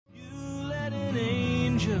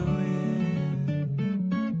enjoy it.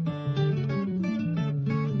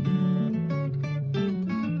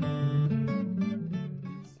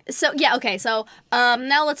 So, yeah, okay, so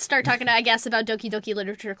now let's start talking, I guess, about Doki Doki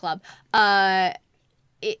Literature Club.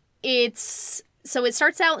 So it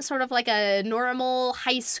starts out sort of like a normal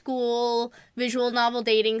high school visual novel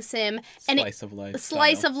dating sim. Slice of life.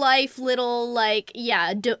 Slice of life, little, like,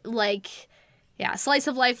 slice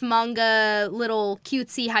of life manga, little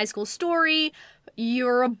cutesy high school story.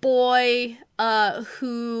 You're a boy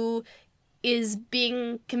who is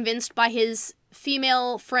being convinced by his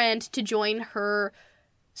female friend to join her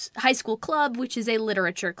high school club, which is a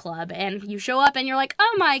literature club, and you show up and you're like,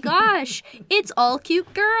 oh my gosh, it's all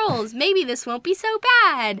cute girls, maybe this won't be so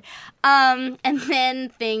bad, and then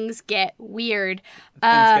things get weird.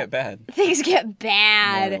 Things get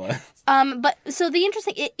bad. More or less. But so the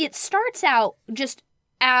interesting, it starts out just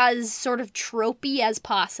as sort of tropey as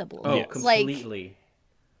possible. Oh, Yes. completely.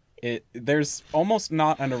 There's almost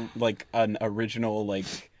not an original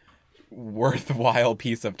worthwhile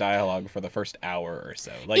piece of dialogue for the first hour or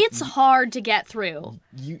so. It's hard to get through.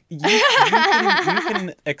 You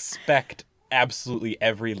can expect absolutely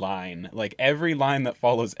every line. Like, every line that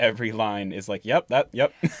follows every line is like, yep.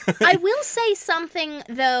 I will say something,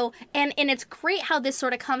 though, and it's great how this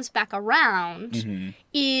sort of comes back around,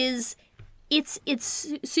 is it's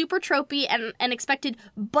super tropey and expected,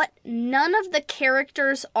 but none of the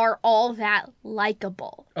characters are all that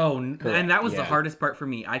likable. Oh, and that was the Yeah. hardest part for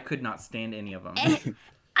me. I could not stand any of them.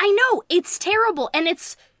 I know, it's terrible, and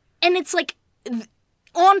it's like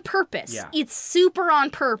on purpose. Yeah. It's super on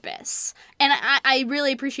purpose. And I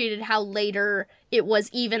really appreciated how later it was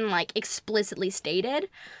even like explicitly stated.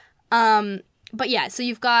 But yeah, so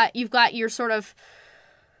you've got your sort of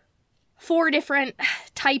 4 different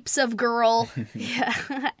types of girl.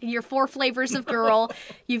 Your 4 flavors of girl.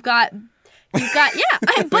 You've got but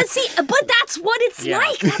that's what it's Yeah.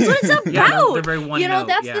 like. That's what it's about. Yeah, no, they're very one note,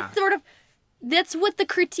 that's yeah. the sort of that's what the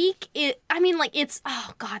critique is. I mean, like, it's,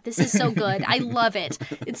 oh god, this is so good. I love it.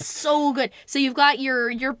 It's so good. So you've got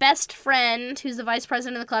your best friend, who's the vice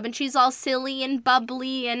president of the club, and she's all silly and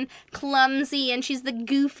bubbly and clumsy, and she's the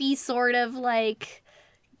goofy sort of, like,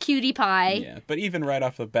 cutie pie. Yeah, but even right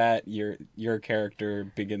off the bat, your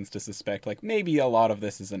character begins to suspect, like, maybe a lot of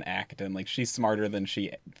this is an act, and, like, she's smarter than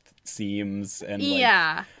she seems, and, like...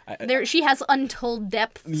 Yeah. She has untold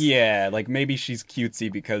depths. Yeah, like, maybe she's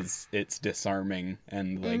cutesy because it's disarming,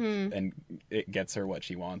 and, like, and it gets her what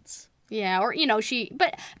she wants. Yeah, or,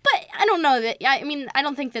 but I don't know that, I mean, I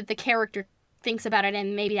don't think that the character thinks about it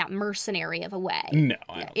in maybe that mercenary of a way. No,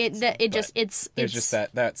 I don't think so, There's just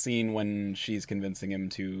that scene when she's convincing him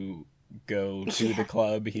to go to the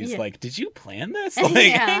club. He's like, "Did you plan this? Like,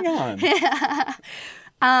 hang on."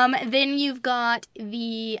 Then you've got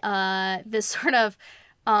the sort of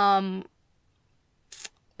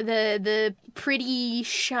the pretty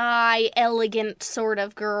shy, elegant sort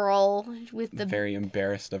of girl with the very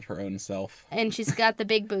embarrassed of her own self, and she's got the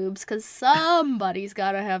big boobs because somebody's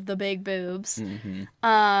got to have the big boobs.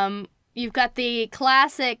 You've got the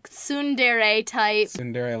classic tsundere type.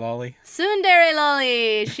 Tsundere lolly. Tsundere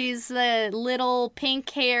lolly. She's the little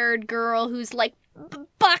pink-haired girl who's like,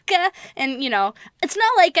 baka, and it's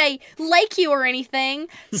not like I like you or anything,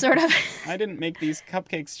 sort of. I didn't make these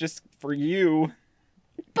cupcakes just for you,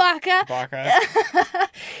 baka. Baka.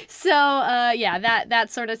 So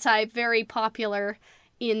that sort of type, very popular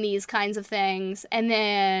in these kinds of things. And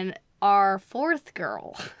then our 4th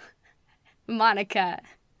girl, Monica.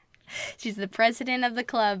 She's the president of the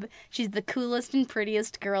club. She's the coolest and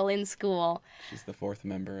prettiest girl in school. She's the 4th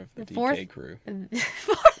member of the DK crew.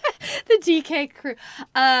 The DK crew.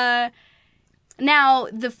 Now,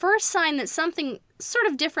 the first sign that something sort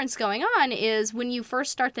of different's going on is when you first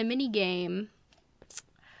start the mini game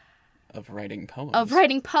Of writing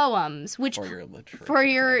poems. Which for your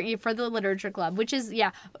literature. For the literature club, which is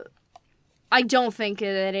I don't think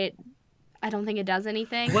it does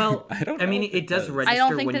anything. Well, I mean, if it does does. register I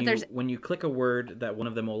don't think that when you click a word that one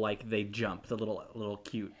of them will like, they jump. The little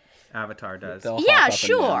cute avatar does. They'll hop Yeah, up and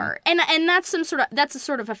sure. And that's that's a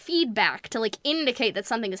sort of a feedback to like indicate that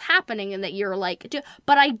something is happening and that you're like,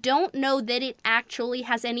 but I don't know that it actually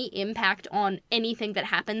has any impact on anything that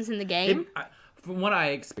happens in the game. From what I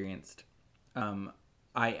experienced,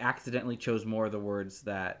 I accidentally chose more of the words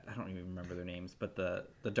that I don't even remember their names, but the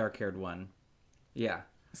dark-haired one. Yeah.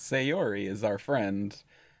 Sayori is our friend.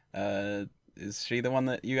 Is she the one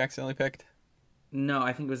that you accidentally picked? No,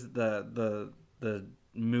 I think it was the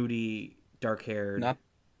moody, dark-haired. Not.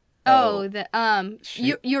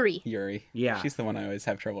 Yuri. Yuri. Yeah. She's the one I always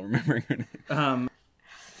have trouble remembering her name.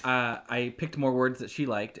 I picked more words that she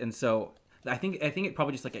liked, and so I think it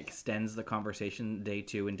probably just like extends the conversation day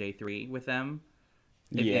 2 and day 3 with them.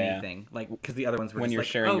 If anything, like, because the other ones were when just you're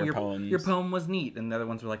like, sharing oh, your poems. Your poem was neat, and the other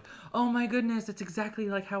ones were like, oh my goodness, it's exactly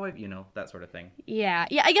like how I, that sort of thing. Yeah.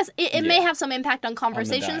 I guess it may have some impact on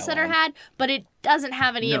conversations that are had, but it doesn't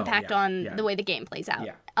have any impact on the way the game plays out.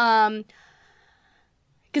 Yeah.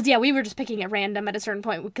 Because, we were just picking at random at a certain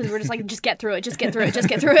point because we were just like, just get through it, just get through it, just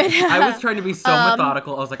get through it. I was trying to be so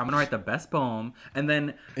methodical. I was like, I'm going to write the best poem. And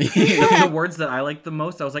then the words that I liked the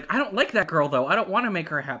most, I was like, I don't like that girl, though. I don't want to make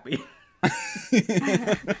her happy.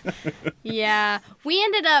 Yeah. We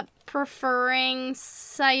ended up preferring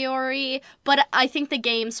Sayori, but I think the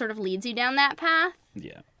game sort of leads you down that path.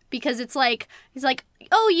 Yeah. Because he's like,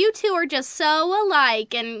 oh, you two are just so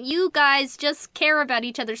alike, and you guys just care about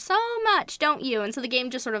each other so much, don't you? And so the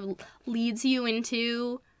game just sort of leads you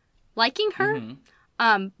into liking her,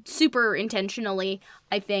 super intentionally,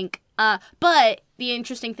 I think. But the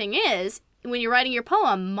interesting thing is, when you're writing your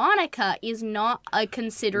poem, Monica is not a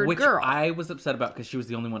considered girl. Which I was upset about because she was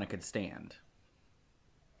the only one I could stand.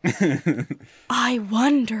 I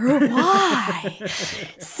wonder why.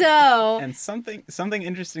 So, and something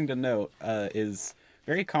interesting to note is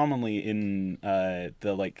very commonly in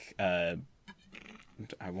the like I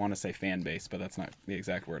want to say fan base, but that's not the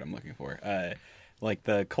exact word I'm looking for. Like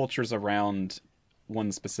the cultures around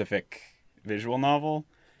one specific visual novel.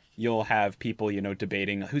 You'll have people,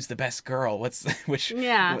 debating who's the best girl. Who's your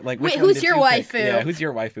waifu? Yeah, who's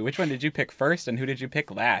your waifu? Which one did you pick first, and who did you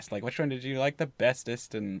pick last? Like, which one did you like the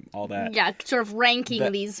bestest, and all that. Yeah, sort of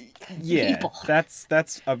ranking these people. That's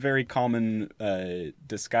a very common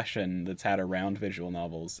discussion that's had around visual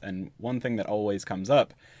novels. And one thing that always comes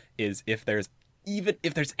up is if there's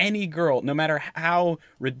any girl, no matter how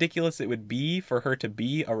ridiculous it would be for her to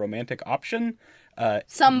be a romantic option.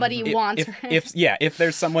 Somebody wants her. If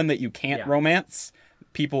there's someone that you can't romance,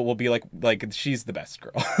 people will be like she's the best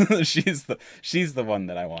girl. she's the one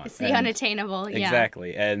that I want. It's the unattainable. Yeah.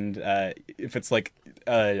 Exactly. And if it's like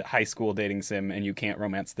a high school dating sim and you can't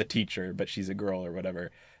romance the teacher, but she's a girl or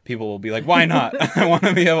whatever, people will be like, why not? I want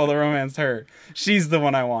to be able to romance her. She's the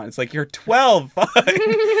one I want. It's like, you're 12.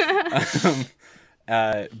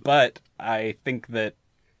 But I think that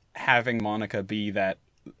having Monica be that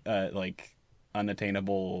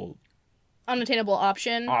unattainable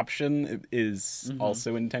option is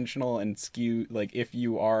also intentional and skew. Like, if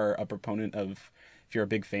you're a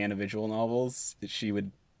big fan of visual novels, she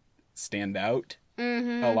would stand out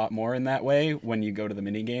a lot more in that way when you go to the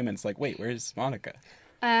minigame and it's like, wait, where's Monica?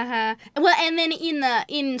 Well, and then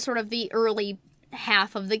in sort of the early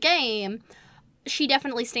half of the game, she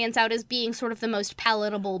definitely stands out as being sort of the most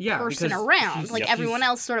palatable person around. Like, everyone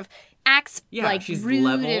else sort of acts like she's rude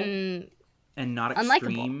level and not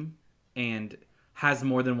extreme, and has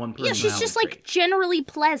more than one personality. Yeah, she's just like generally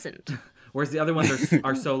pleasant. Whereas the other ones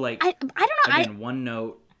are so like I don't know. Again, one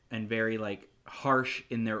note and very like harsh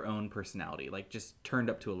in their own personality, like just turned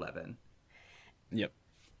up to 11. Yep.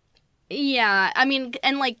 Yeah, I mean,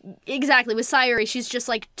 and like, exactly, with Sayori, she's just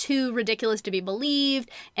like too ridiculous to be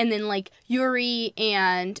believed, and then like Yuri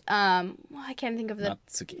and I can't think of the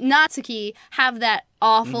Natsuki have that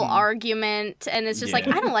awful argument, and it's just like,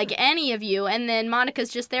 I don't like any of you, and then Monica's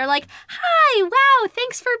just there like, hi, wow,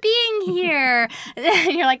 thanks for being here,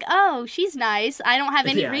 and you're like, oh, she's nice, I don't have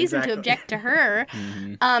any reason to object to her.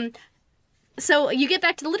 So you get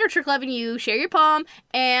back to the literature club and you share your poem,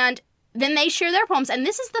 and then they share their poems, and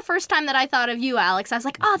this is the first time that I thought of you, Alex. I was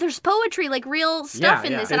like, oh, there's poetry, like real stuff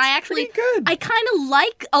in this, and I actually, I kind of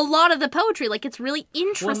like a lot of the poetry, like it's really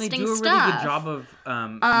interesting stuff. Well, and they do a really good job of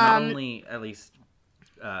not only, at least,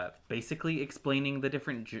 basically explaining the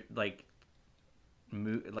different, like,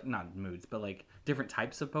 not moods, but like different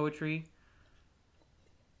types of poetry.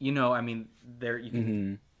 I mean,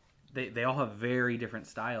 they all have very different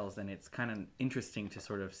styles, and it's kind of interesting to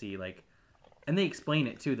sort of see, like, and they explain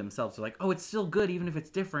it to themselves. They're like, oh, it's still good even if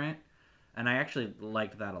it's different. And I actually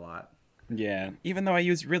liked that a lot. Yeah. Even though I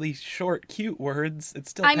use really short, cute words, it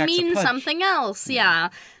still packs a punch. Something else. Yeah.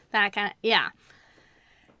 That kind of, yeah.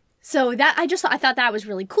 So that, I thought that was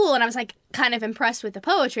really cool. And I was like kind of impressed with the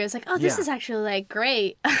poetry. I was like, oh, this is actually like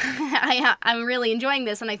great. I'm really enjoying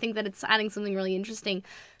this. And I think that it's adding something really interesting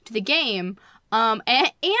to the game. And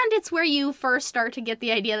it's where you first start to get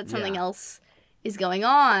the idea that something else is going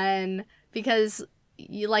on. Because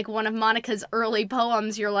you like one of Monica's early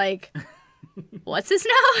poems, you're like, what's this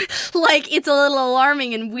now? Like, it's a little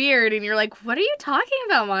alarming and weird, and you're like, what are you talking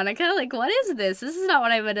about, Monica? Like, what is this? This is not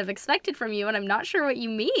what I would have expected from you, and I'm not sure what you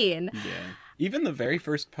mean. Yeah. Even the very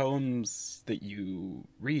first poems that you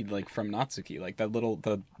read, like, from Natsuki, like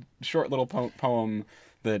the short little poem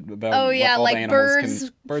about Oh, yeah, all like the animals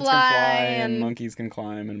birds birds fly can fly and monkeys can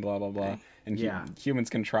climb and blah blah blah, and Yeah. humans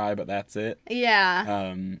can try, but that's it.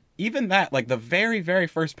 Yeah. Even that, like the very very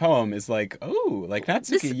first poem is like, oh, like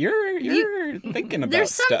Natsuki, you're thinking about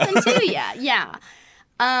There's stuff. something to ya. Yeah.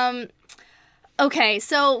 Okay,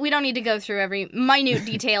 so we don't need to go through every minute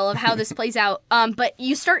detail of how this plays out, but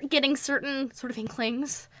you start getting certain sort of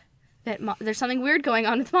inklings that there's something weird going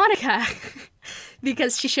on with Monica.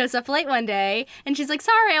 Because she shows up late one day, and she's like,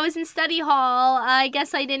 sorry, I was in study hall. I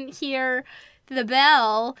guess I didn't hear the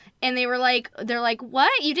bell. And they're like,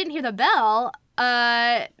 what? You didn't hear the bell?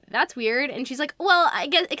 That's weird. And she's like, well, I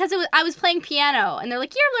guess because I was playing piano. And they're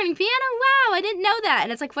like, you're learning piano? Wow, I didn't know that.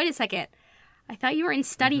 And it's like, wait a second. I thought you were in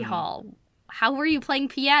study hall. How were you playing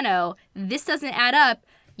piano? This doesn't add up.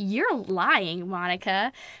 You're lying,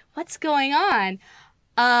 Monica. What's going on?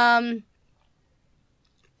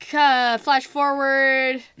 Flash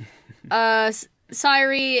forward.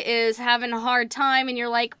 Sayuri is having a hard time, and you're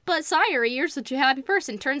like, but Sayuri, you're such a happy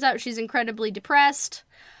person. Turns out she's incredibly depressed.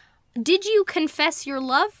 Did you confess your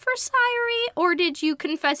love for Sayuri, or did you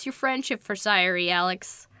confess your friendship for Sayuri,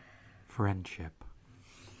 Alex? Friendship.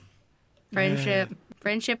 Friendship.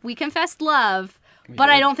 We confessed love, but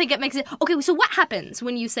I don't think it makes it... Okay, so what happens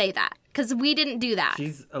when you say that? Because we didn't do that.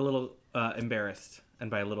 She's a little embarrassed. And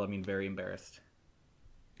by a little, I mean very embarrassed.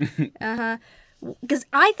 Because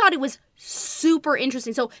I thought it was super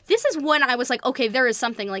interesting. So this is when I was like, okay, there is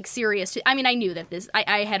something like serious. I mean, I knew that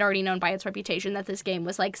I had already known by its reputation that this game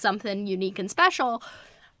was like something unique and special.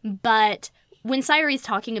 But when Sayuri's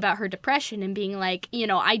talking about her depression and being like,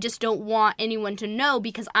 I just don't want anyone to know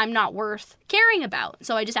because I'm not worth caring about.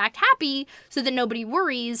 So I just act happy so that nobody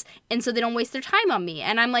worries and so they don't waste their time on me.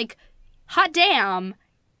 And I'm like, hot damn.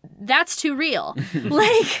 That's too real.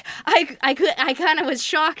 Like, I kind of was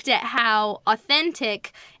shocked at how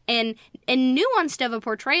authentic and nuanced of a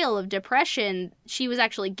portrayal of depression she was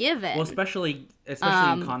actually given. Well, especially in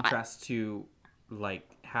contrast to like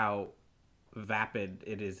how vapid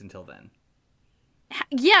it is until then.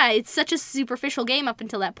 Yeah, it's such a superficial game up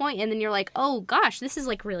until that point, and then you're like, oh gosh, this is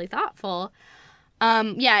like really thoughtful.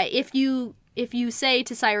 Yeah, if you say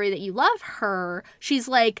to Sayuri that you love her, she's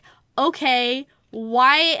like, okay,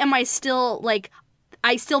 why am I still, like,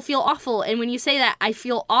 I still feel awful, and when you say that, I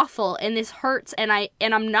feel awful, and this hurts, and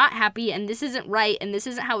I'm not happy, and this isn't right, and this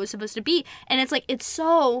isn't how it's supposed to be, and it's like, it's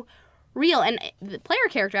so real, and the player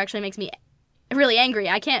character actually makes me really angry.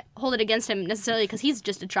 I can't hold it against him necessarily because he's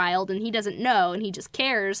just a child, and he doesn't know, and he just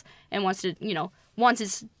cares, and wants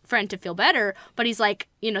his friend to feel better, but he's like,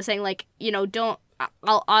 saying like, don't,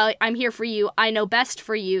 I'm here for you. I know best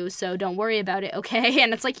for you, so don't worry about it, okay?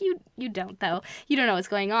 And it's like, you don't, though. You don't know what's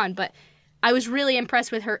going on. But I was really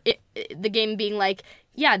impressed with the game being like,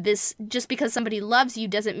 yeah, this, just because somebody loves you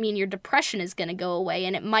doesn't mean your depression is going to go away,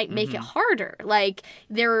 and it might make it harder. Like,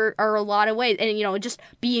 there are a lot of ways, and, just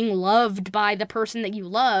being loved by the person that you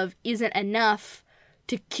love isn't enough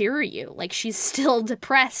to cure you. Like, she's still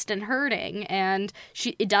depressed and hurting, and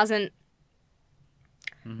it doesn't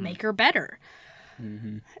make her better.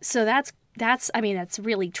 So that's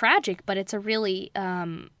really tragic, but it's a really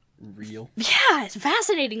real. Yeah, it's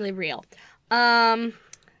fascinatingly real. So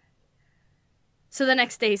the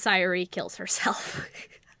next day, Sayuri kills herself.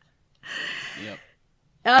 Yep.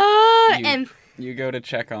 And you go to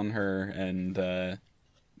check on her, and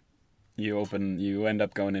you end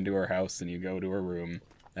up going into her house, and you go to her room,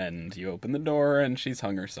 and you open the door, and she's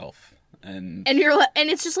hung herself. And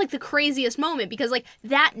it's just like the craziest moment, because like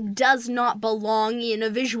that does not belong in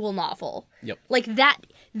a visual novel. Yep. Like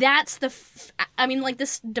that's I mean, like,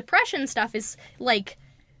 this depression stuff is like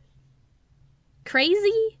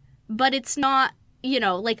crazy, but it's not,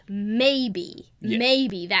 like maybe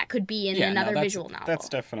that could be in another visual novel. That's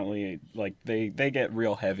definitely, like, they get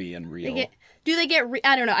real heavy and real.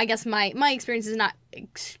 I don't know. I guess my experience is not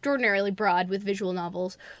extraordinarily broad with visual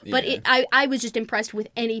novels, but Yeah. I was just impressed with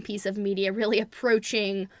any piece of media really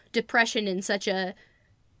approaching depression in such a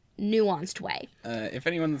nuanced way. If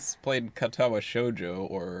anyone's played Katawa Shoujo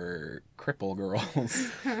or Cripple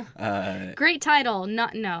Girls, Great title.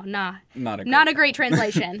 Not a great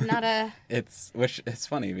translation. It's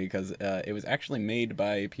funny because it was actually made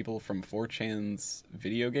by people from 4chan's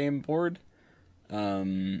video game board.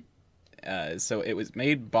 So it was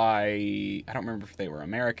made by, I don't remember if they were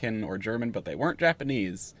American or German, but they weren't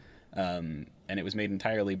Japanese. And it was made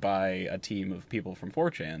entirely by a team of people from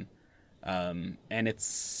 4chan. And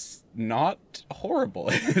it's not horrible.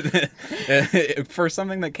 For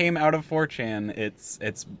something that came out of 4chan,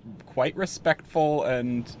 it's quite respectful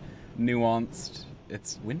and nuanced.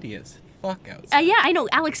 It's windy as fuck outside. Yeah, I know.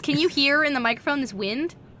 Alex, can you hear in the microphone this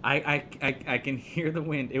wind? I can hear the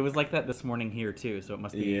wind. It was like that this morning here too, so it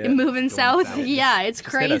must be Yeah. Moving going south. Yeah, it's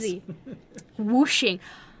Just hit us. crazy. Whooshing.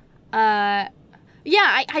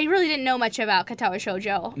 Yeah, I really didn't know much about Katawa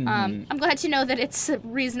Shoujo. I'm glad to know that it's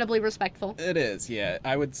reasonably respectful. It is, yeah.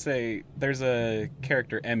 I would say there's a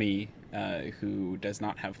character, Emmy, who does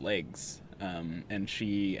not have legs, and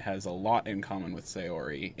she has a lot in common with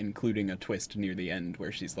Sayori, including a twist near the end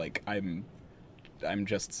where she's like, I'm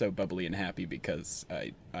just so bubbly and happy because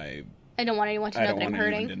I don't want anyone to I know don't that I'm want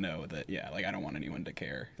anyone hurting. to know that, yeah, like, I don't want anyone to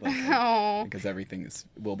care. Like, Oh. because everything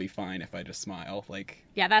will be fine if I just smile. Like,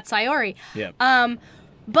 Yeah, that's Sayori. yeah.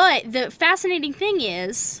 But the fascinating thing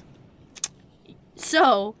is,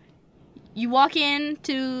 so you walk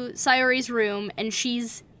into Sayori's room and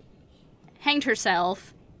she's hanged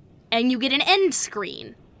herself, and you get an end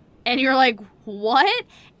screen. And you're like, what?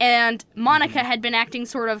 And Monica had been acting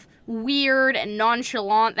sort of weird and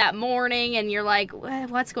nonchalant that morning, and you're like,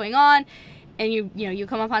 what's going on? And you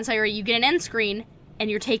come up on Sayori, you get an end screen, and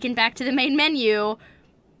you're taken back to the main menu,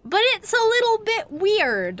 but it's a little bit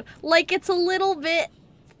weird. Like, it's a little bit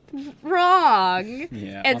wrong.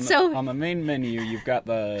 Yeah, And on the main menu, you've got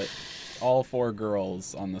all 4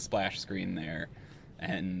 girls on the splash screen there,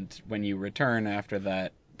 and when you return after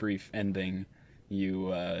that brief ending,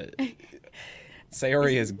 you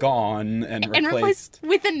Sayori is gone and replaced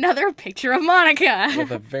with another picture of Monica.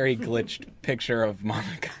 with a very glitched picture of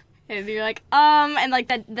Monica. And you're like, and like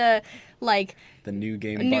the new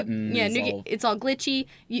game button is all... it's all glitchy.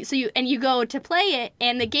 You go to play it,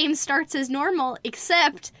 and the game starts as normal,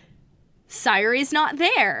 except Sayori's not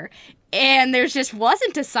there. And there just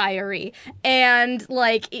wasn't a Sayori. And,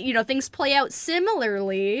 like, things play out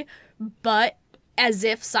similarly, but as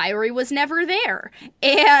if Sayori was never there.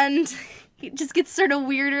 And it just gets sort of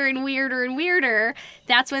weirder and weirder and weirder.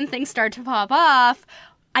 That's when things start to pop off.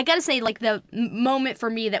 I gotta say, like, the moment for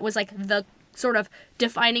me that was, like, the sort of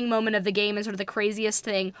defining moment of the game and sort of the craziest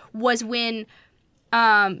thing was when,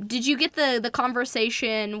 did you get the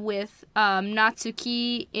conversation with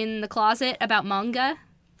Natsuki in the closet about manga?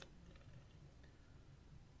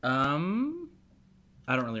 I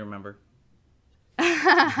don't really remember.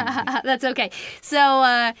 That's okay.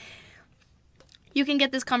 So, you can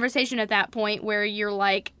get this conversation at that point where you're,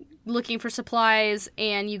 like, looking for supplies,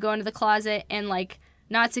 and you go into the closet, and, like,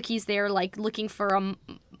 Natsuki's there, like, looking for a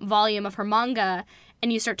volume of her manga,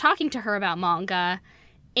 and you start talking to her about manga,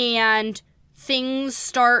 and things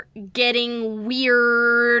start getting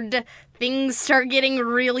weird. Things start getting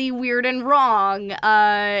really weird and wrong.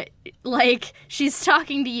 Like, she's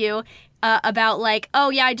talking to you about, like, oh,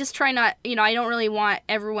 yeah, I just try not, I don't really want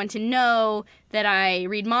everyone to know that I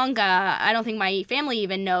read manga. I don't think my family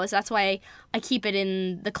even knows. That's why I keep it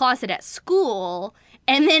in the closet at school.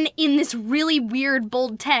 And then in this really weird,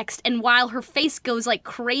 bold text, and while her face goes, like,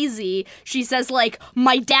 crazy, she says, like,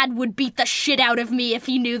 my dad would beat the shit out of me if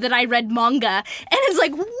he knew that I read manga. And it's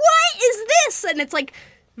like, what is this? And it's, like,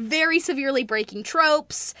 very severely breaking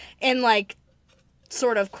tropes, and, like,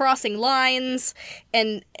 sort of crossing lines,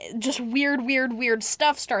 and just weird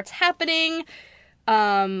stuff starts happening.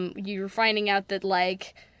 You're finding out that,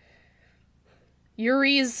 like,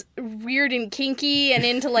 Yuri's weird and kinky and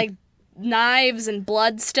into, like, knives and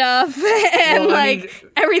blood stuff, and, well, like,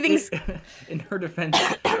 everything's... In her defense,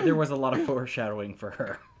 there was a lot of foreshadowing for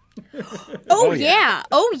her. Oh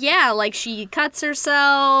yeah, like, she cuts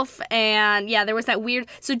herself, and, yeah, there was that weird...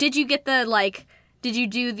 So did you get the, like... Did you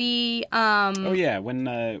do the, Oh, yeah, when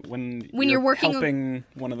you're working... helping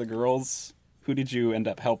one of the girls, who did you end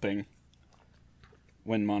up helping?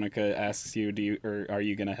 When Monica asks you, are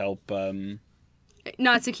you gonna help,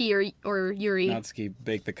 Natsuki or Yuri? Natsuki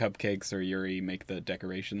bake the cupcakes, or Yuri make the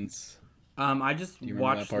decorations? I just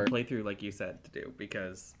watched the playthrough, like you said, to do,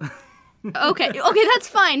 because... Okay, that's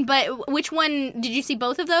fine, but which one, did you see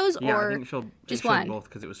both of those, yeah, or I think just showed one? Both,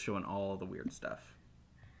 because it was showing all the weird stuff.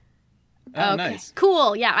 Oh, okay. Nice.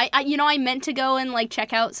 Cool, yeah, I meant to go and, like,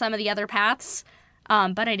 check out some of the other paths,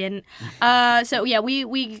 but I didn't. So, yeah,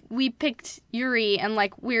 we picked Yuri, and,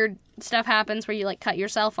 like, weird stuff happens where you, like, cut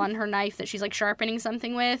yourself on her knife that she's, like, sharpening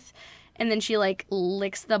something with, and then she, like,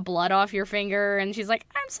 licks the blood off your finger, and she's like,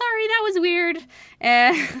 I'm sorry, that was weird.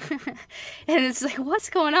 And it's like, what's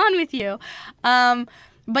going on with you?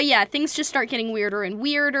 But yeah, things just start getting weirder and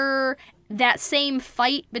weirder. That same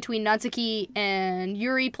fight between Natsuki and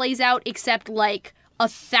Yuri plays out, except, like,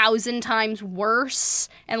 1,000 times worse.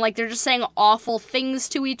 And, like, they're just saying awful things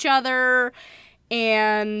to each other.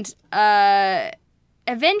 And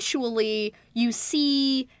eventually you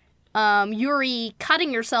see Yuri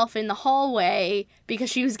cutting herself in the hallway because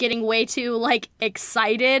she was getting way too, like,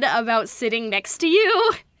 excited about sitting next to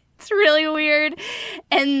you. It's really weird.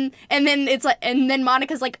 And then it's like, and then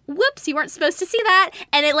Monica's like, whoops, you weren't supposed to see that.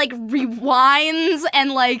 And it like rewinds,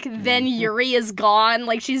 and like then Yuri is gone.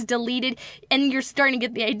 Like she's deleted. And you're starting to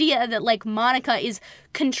get the idea that like Monica is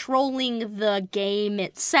controlling the game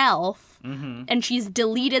itself. Mm-hmm. And she's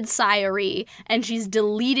deleted Sayori, and she's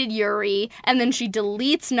deleted Yuri, and then she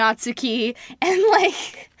deletes Natsuki, and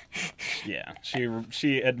like... Yeah,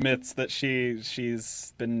 she admits that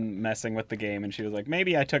she's been messing with the game, and she was like,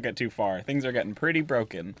 maybe I took it too far. Things are getting pretty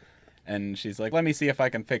broken. And she's like, let me see if I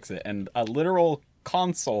can fix it. And a literal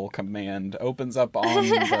console command opens up on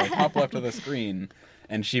the top left of the screen,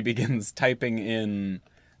 and she begins typing in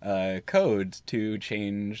code to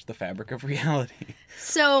change the fabric of reality.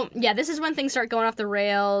 So, yeah, this is when things start going off the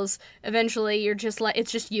rails. Eventually, you're just like,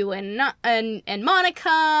 it's just you and Monica,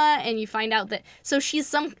 and you find out that, so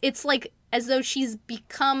it's like as though she's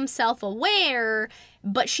become self-aware,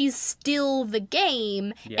 but she's still the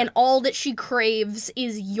game, and all that she craves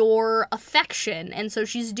is your affection. And so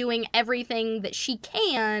she's doing everything that she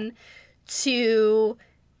can to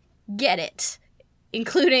get it.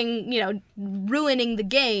 Including, ruining the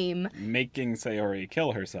game. Making Sayori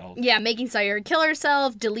kill herself. Yeah, making Sayori kill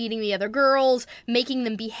herself, deleting the other girls, making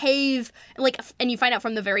them behave. And you find out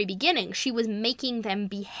from the very beginning, she was making them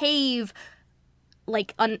behave,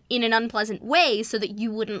 in an unpleasant way so that you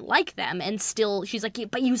wouldn't like them. And still, she's like,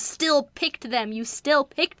 but you still picked them. You still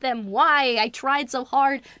picked them. Why? I tried so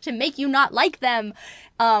hard to make you not like them.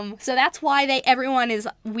 So that's why everyone is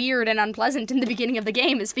weird and unpleasant in the beginning of the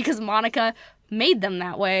game, is because Monica made them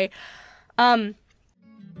that way. Sharp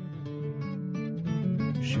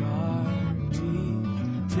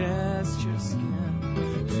teeth, test your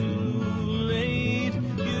skin. Too late,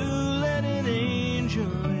 you let an angel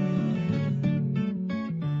in.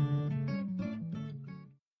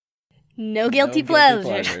 No guilty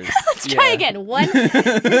pleasures. Let's try again. One.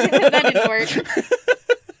 That didn't work.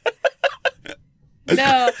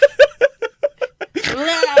 No.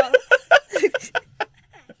 No.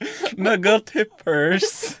 No guilty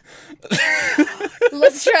purse.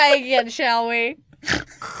 Let's try again, shall we?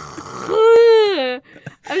 I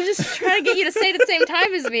was just trying to get you to say it at the same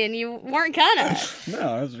time as me, and you weren't gonna. No,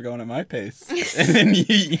 I was going at my pace. And then you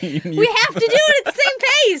we have to do it at the same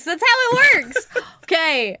pace. That's how it works.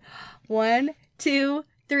 Okay. 1, 2,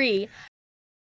 3.